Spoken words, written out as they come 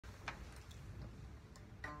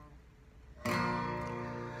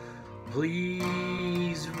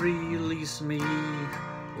Please release me,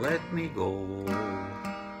 let me go,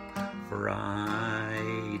 for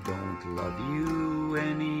I don't love you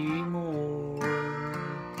anymore.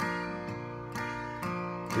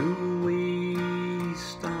 To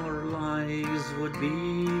waste our lives would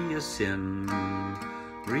be a sin.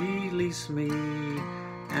 Release me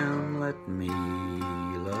and let me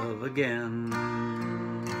love again.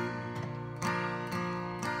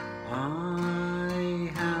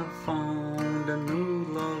 I have found a new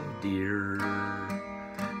love, dear,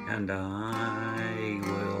 and I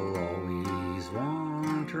will always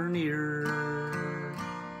want her near.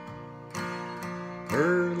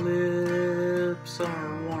 Her lips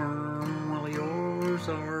are warm while yours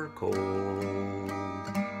are cold.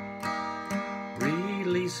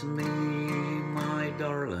 Release me, my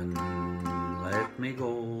darling, let me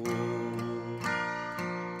go.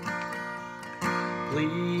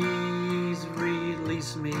 Please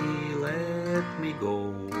release me, let me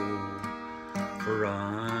go, for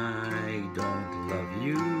I don't love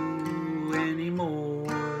you anymore.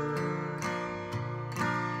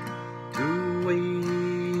 To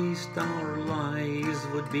waste our lives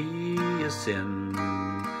would be a sin.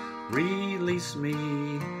 Release me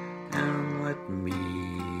and let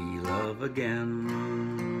me love again.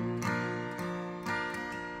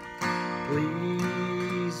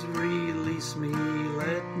 Please release me,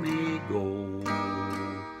 let me go,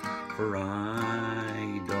 for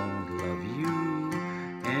I don't love you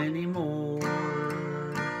anymore.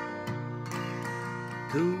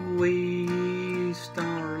 To waste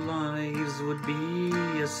our lives would be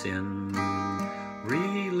a sin.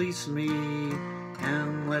 Release me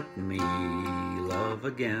and let me love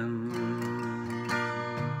again.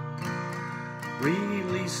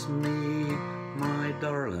 Release me, my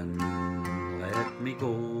darling, let me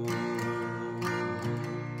go.